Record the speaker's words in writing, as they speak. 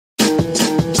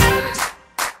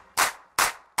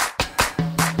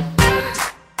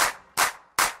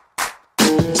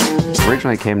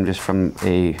Originally came just from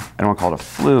I don't want to call it a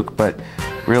fluke, but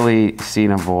really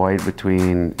seeing a void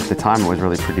between, at the time it was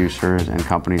really producers and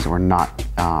companies that were not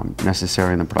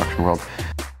necessarily in the production world.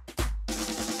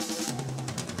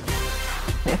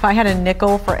 If I had a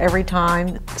nickel for every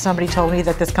time somebody told me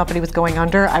that this company was going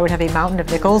under, I would have a mountain of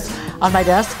nickels on my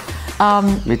desk.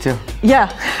 Me too.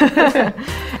 Yeah,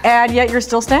 and yet you're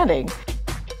still standing.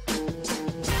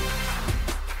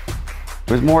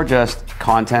 It was more just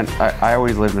content. I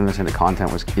always lived in this, and the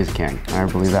content is king. And I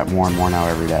believe that more and more now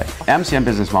every day. MCN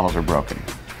business models are broken.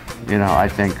 You know, I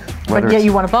think whether but yet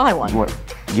you want to buy one.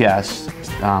 Yes,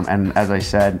 and as I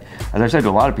said to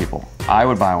a lot of people, I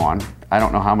would buy one. I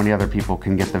don't know how many other people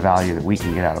can get the value that we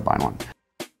can get out of buying one.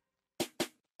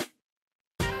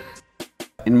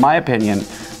 In my opinion,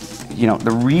 you know,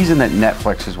 the reason that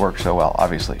Netflix has worked so well,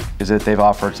 obviously, is that they've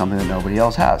offered something that nobody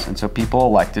else has. And so people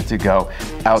elected to go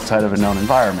outside of a known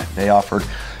environment. They offered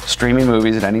streaming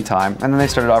movies at any time, and then they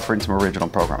started offering some original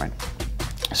programming.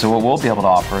 So what we'll be able to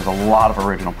offer is a lot of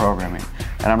original programming.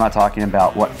 And I'm not talking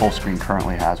about what Fullscreen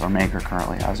currently has or Maker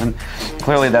currently has. And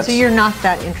clearly that's... So you're not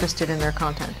that interested in their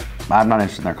content? I'm not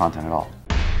interested in their content at all.